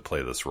originally to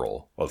play this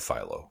role of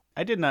Philo.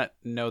 I did not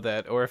know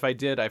that, or if I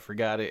did, I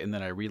forgot it and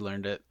then I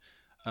relearned it.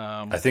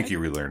 I think you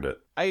relearned it.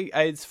 I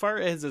as far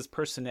as his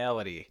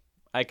personality,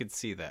 I could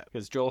see that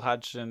because Joel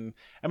Hodgson.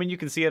 I mean, you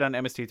can see it on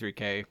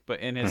MST3K, but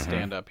in his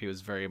stand-up, he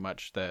was very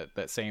much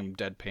that same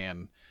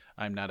deadpan.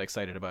 I'm not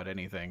excited about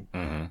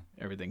anything.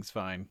 Everything's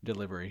fine.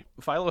 Delivery.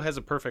 Philo has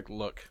a perfect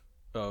look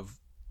of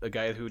a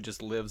guy who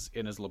just lives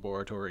in his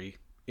laboratory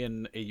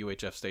in a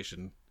UHF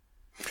station.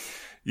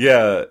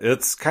 Yeah,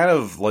 it's kind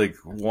of like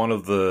one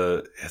of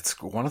the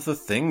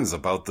things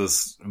about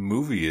this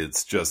movie.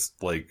 It's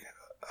just like,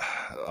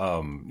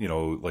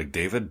 like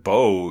David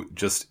Bowe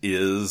just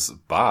is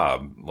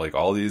Bob. Like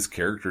all these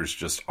characters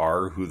just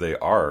are who they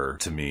are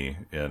to me.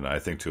 And I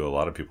think to a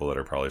lot of people that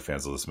are probably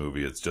fans of this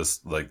movie, it's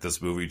just like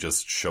this movie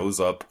just shows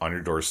up on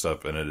your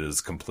doorstep and it is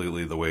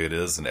completely the way it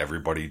is. And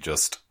everybody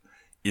just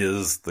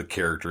is the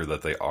character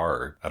that they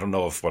are. I don't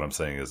know if what I'm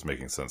saying is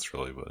making sense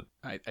really, but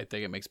I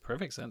think it makes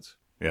perfect sense.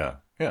 Yeah,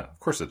 of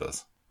course it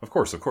does. Of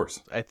course.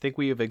 I think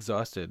we have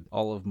exhausted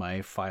all of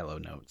my Philo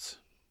notes.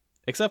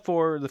 Except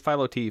for the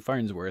Philo T.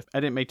 Farnsworth. I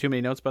didn't make too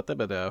many notes about that,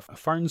 but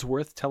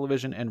Farnsworth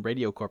Television and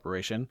Radio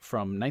Corporation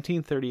from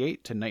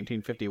 1938 to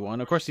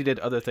 1951. Of course, he did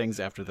other things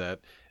after that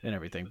and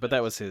everything, but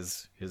that was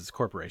his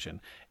corporation.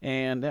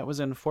 And that was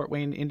in Fort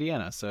Wayne,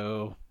 Indiana,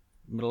 so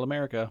Middle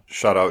America.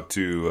 Shout out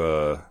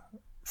to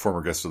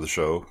former guest of the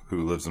show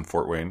who lives in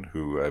Fort Wayne,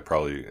 who I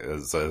probably,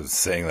 as I was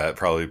saying that,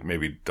 probably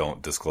maybe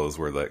don't disclose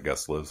where that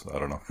guest lives. I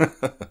don't know.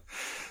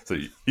 So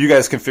you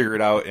guys can figure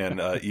it out and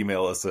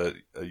email us at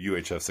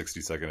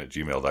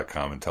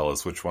uhf62nd@gmail.com and tell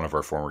us which one of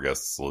our former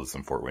guests lives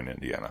in Fort Wayne,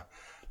 Indiana.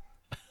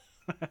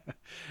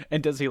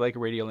 And does he like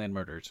Radioland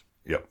Murders?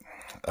 Yep.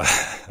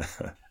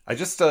 I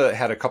just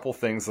had a couple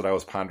things that I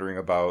was pondering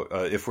about.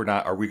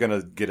 Are we going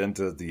to get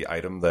into the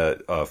item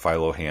that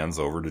Philo hands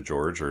over to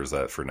George, or is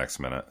that for next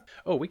minute?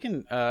 Oh, we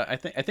can. I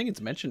think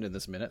it's mentioned in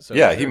this minute. So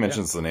yeah, he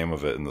mentions the name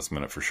of it in this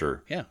minute for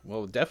sure. Yeah,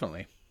 well,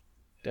 definitely.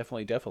 How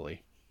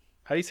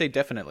do you say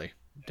definitely?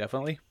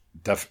 Definitely?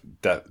 If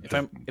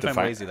I'm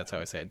lazy, that's how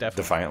I say it.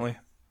 Definitely.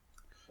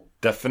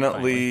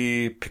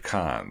 Definitely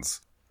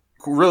pecans.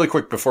 Really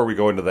quick before we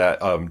go into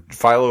that,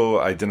 Philo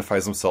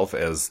identifies himself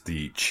as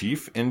the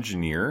chief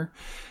engineer,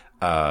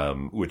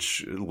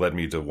 which led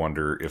me to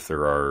wonder if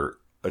there are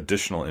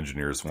additional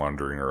engineers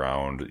wandering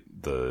around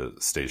the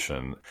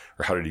station,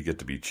 or how did he get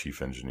to be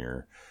chief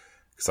engineer?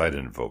 Because I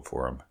didn't vote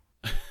for him.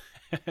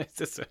 It's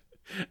just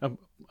a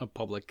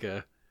public.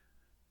 I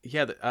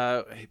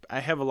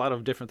have a lot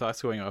of different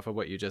thoughts going off of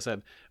what you just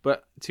said.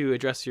 But to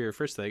address your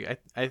first thing,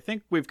 I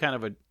think we've kind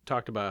of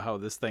talked about how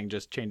this thing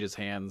just changes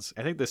hands.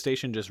 I think the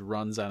station just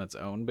runs on its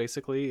own,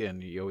 basically,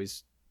 and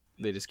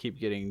they just keep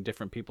getting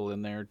different people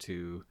in there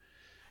to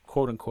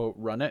quote unquote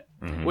run it,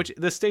 which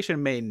the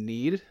station may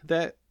need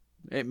that.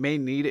 It may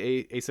need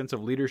a sense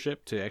of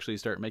leadership to actually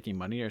start making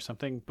money or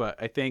something,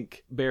 but I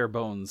think bare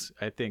bones,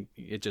 I think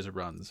it just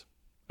runs.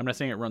 I'm not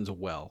saying it runs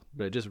well,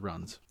 but it just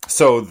runs.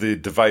 So the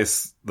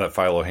device that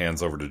Philo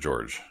hands over to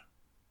George.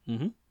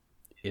 Mm-hmm.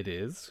 It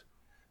is.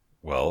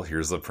 Well,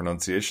 here's the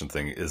pronunciation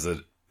thing. Is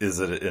it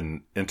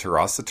an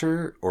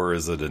interocitor, or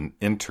is it an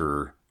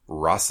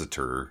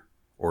interrocitor,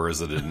 or is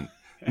it an...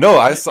 No,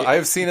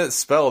 I've seen it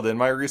spelled in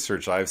my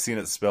research. I've seen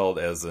it spelled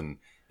as an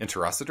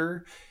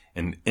interocitor,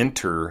 an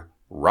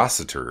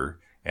interrocitor,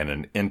 and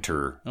an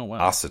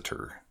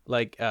interocitor.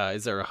 Like,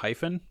 is there a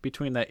hyphen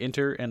between that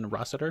inter and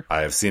rocitor?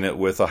 I have seen it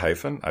with a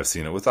hyphen. I've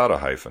seen it without a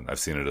hyphen. I've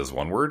seen it as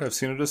one word. I've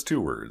seen it as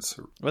two words.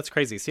 That's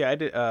crazy. See, I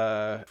did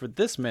for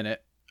this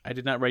minute, I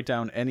did not write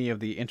down any of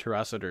the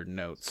interocitor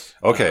notes.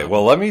 Okay,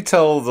 well, let me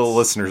tell the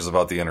listeners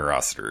about the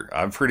interocitor.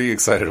 I'm pretty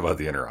excited about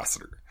the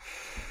interocitor.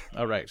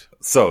 All right.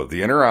 So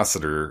the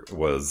interocitor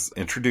was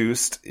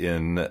introduced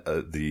in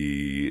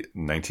the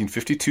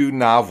 1952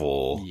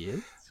 novel,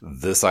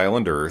 This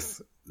Island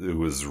Earth. It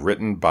was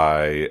written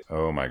by,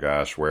 oh my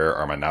gosh, where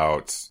are my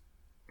notes?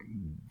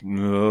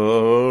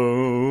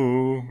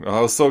 No,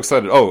 I was so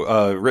excited.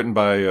 Written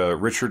by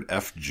Richard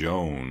F.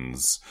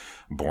 Jones,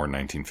 born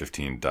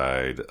 1915,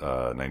 died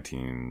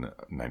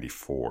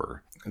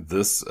 1994.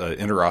 This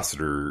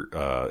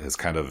interocitor has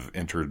kind of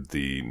entered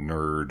the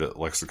nerd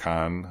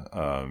lexicon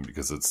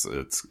because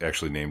it's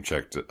actually name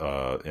checked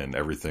in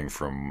everything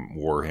from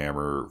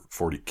Warhammer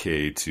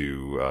 40K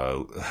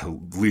to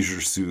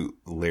Leisure Suit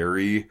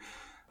Larry,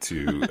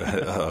 to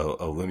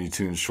a Looney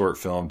Tunes short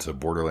film, to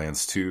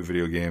Borderlands 2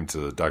 video game,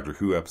 to Doctor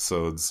Who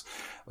episodes,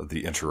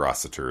 the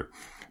interocitor.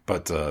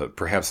 But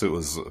perhaps it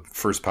was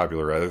first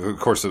popularized. Of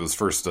course, it was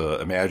first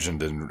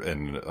imagined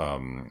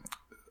and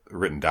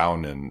written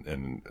down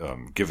and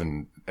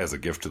given as a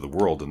gift to the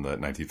world in the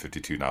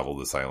 1952 novel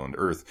This Island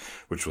Earth,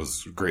 which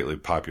was greatly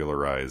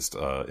popularized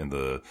in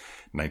the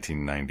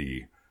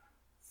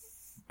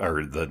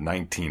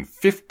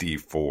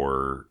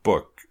 1954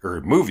 book or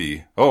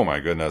movie. Oh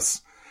my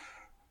goodness.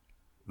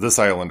 This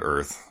Island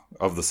Earth,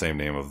 of the same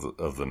name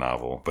of the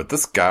novel. But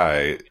this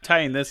guy...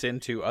 Tying this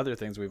into other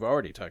things we've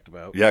already talked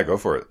about. Yeah, go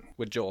for it.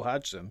 With Joel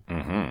Hodgson.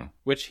 Mm-hmm.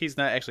 Which he's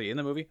not actually in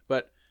the movie,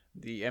 but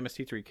the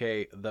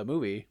MST3K, the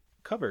movie,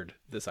 covered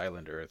This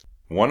Island Earth.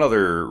 One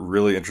other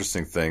really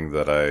interesting thing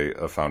that I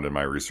found in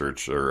my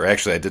research, or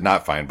actually I did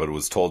not find, but it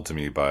was told to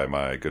me by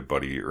my good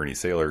buddy Ernie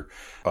Saylor,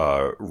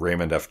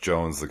 Raymond F.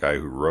 Jones, the guy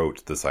who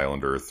wrote This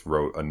Island Earth,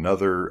 wrote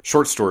another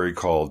short story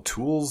called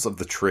Tools of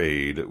the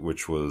Trade,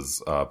 which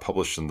was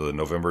published in the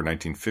November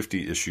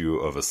 1950 issue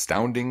of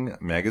Astounding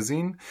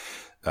magazine.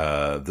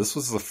 This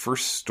was the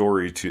first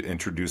story to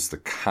introduce the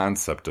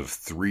concept of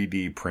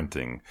 3D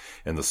printing.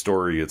 In the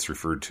story, it's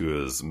referred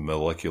to as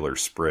molecular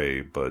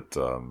spray, but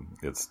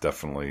it's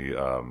definitely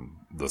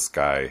this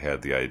guy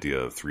had the idea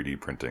of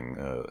 3D printing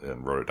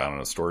and wrote it down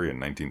in a story in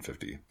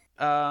 1950.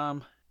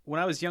 When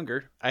I was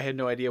younger, I had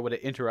no idea what an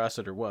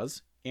interocitor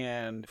was,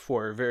 and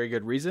for a very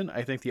good reason.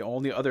 I think the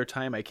only other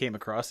time I came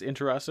across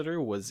interocitor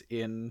was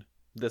in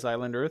This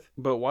Island Earth,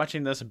 but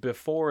watching this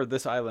before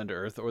This Island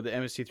Earth, or the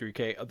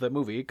MST3K, the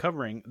movie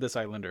covering This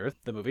Island Earth,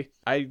 the movie,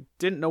 I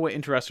didn't know what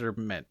interocitor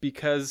meant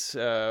because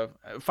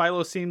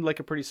Philo seemed like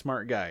a pretty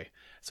smart guy.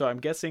 So I'm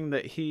guessing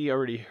that he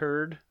already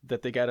heard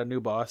that they got a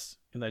new boss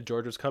and that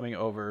George was coming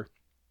over.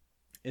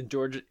 And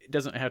George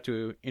doesn't have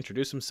to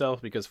introduce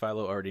himself because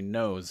Philo already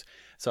knows.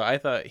 So I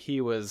thought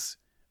he was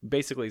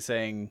basically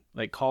saying,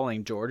 like,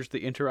 calling George the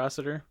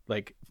interocitor,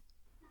 like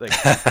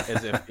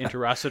as if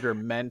interocitor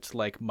meant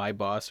like my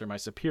boss or my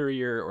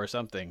superior or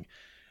something,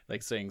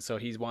 like saying, so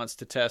he wants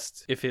to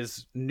test if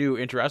his new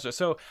interocitor.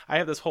 So I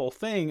have this whole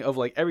thing of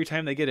like every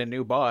time they get a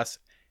new boss,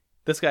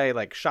 this guy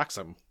like shocks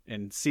them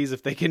and sees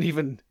if they can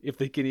even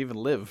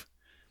live.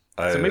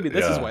 So maybe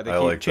this is why they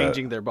keep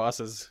changing their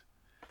bosses,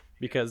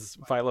 because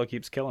Philo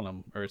keeps killing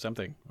them or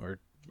something,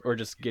 or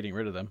just getting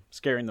rid of them,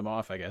 scaring them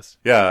off, I guess.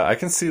 Yeah, I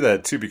can see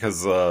that too,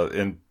 because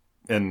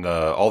in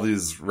all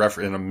these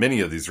in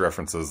many of these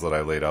references that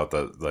I laid out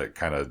that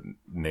kind of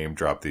name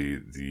drop the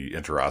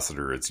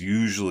interocitor, it's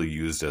usually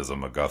used as a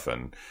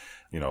MacGuffin.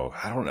 You know,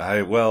 I don't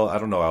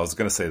know. I was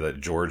going to say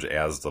that George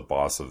as the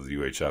boss of the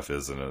UHF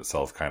is in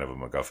itself kind of a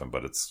MacGuffin,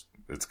 but it's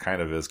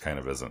kind of is, kind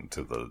of isn't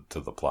to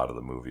the plot of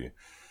the movie.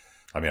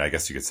 I mean, I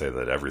guess you could say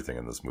that everything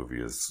in this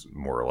movie is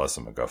more or less a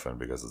MacGuffin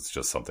because it's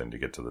just something to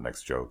get to the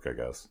next joke, I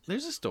guess.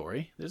 There's a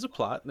story. There's a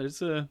plot.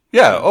 There's a...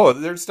 Yeah,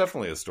 there's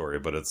definitely a story,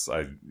 but it's,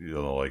 like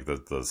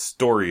the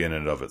story in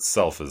and of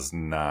itself is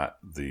not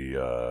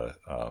the...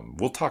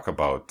 we'll talk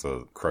about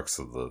the crux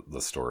of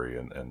the story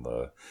and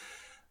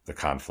the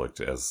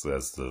conflict as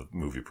the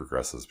movie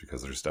progresses,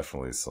 because there's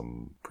definitely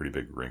some pretty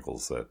big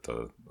wrinkles that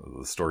the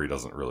story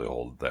doesn't really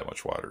hold that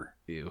much water.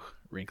 Ew,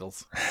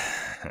 wrinkles.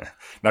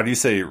 Now, do you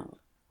say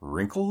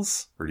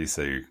wrinkles or do you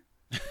say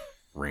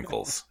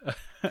wrinkles?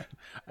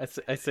 I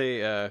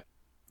say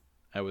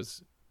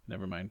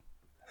never mind.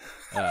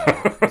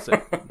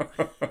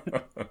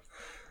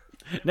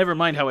 Never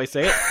mind how I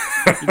say it.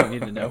 You don't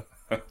need to know.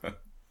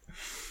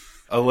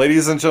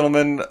 Ladies and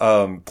gentlemen,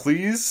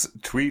 please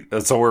tweet.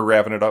 So we're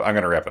wrapping it up. I'm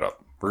going to wrap it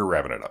up. We're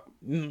wrapping it up.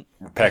 We're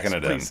packing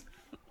it in.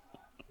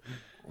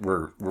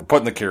 We're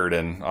putting the carrot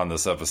in on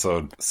this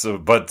episode. So,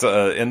 but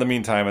in the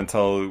meantime,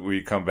 until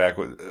we come back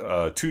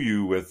to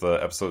you with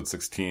episode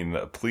 16,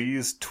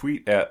 please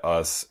tweet at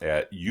us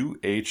at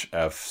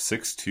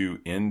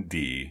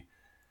UHF62ND.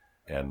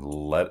 And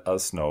let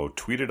us know.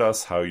 Tweet at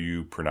us how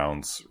you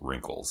pronounce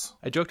wrinkles.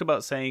 I joked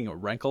about saying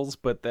wrinkles,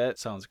 but that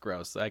sounds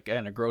gross. I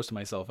kind of grossed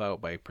myself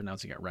out by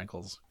pronouncing it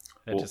wrinkles.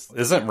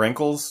 Isn't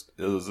wrinkles?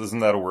 Isn't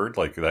that a word?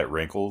 Like that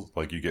wrinkle?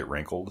 Like you get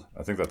wrinkled?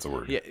 I think that's a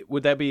word. Yeah.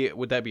 Would that be a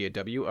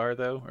WR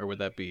though, or would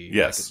that be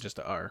yes, just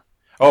a R?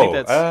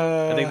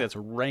 I think that's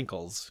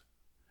rankles.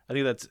 I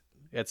think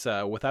it's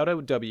without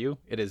a W.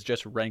 It is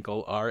just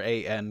rankle.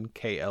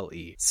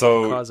 RANKLE.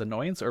 So cause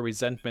annoyance or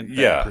resentment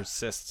that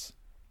persists.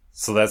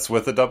 So that's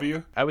with a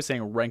W? I was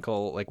saying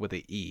rankle like with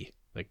a E,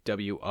 like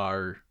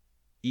WRENKLE.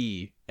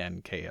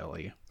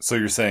 So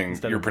you're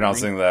saying you're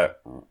pronouncing that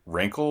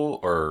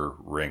wrinkle or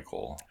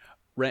wrinkle?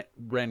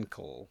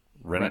 Wrinkle.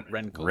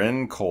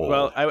 Wrinkle.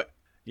 Well,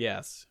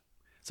 yes.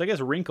 So I guess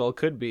wrinkle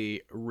could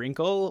be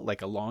wrinkle,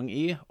 like a long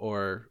E,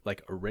 or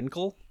like a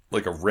wrinkle.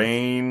 Like a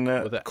rain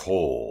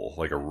coal.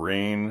 Like a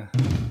rain,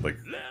 like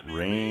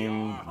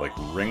rain, like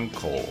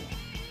wrinkle.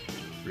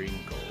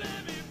 Wrinkle.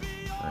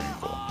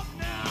 Wrinkle.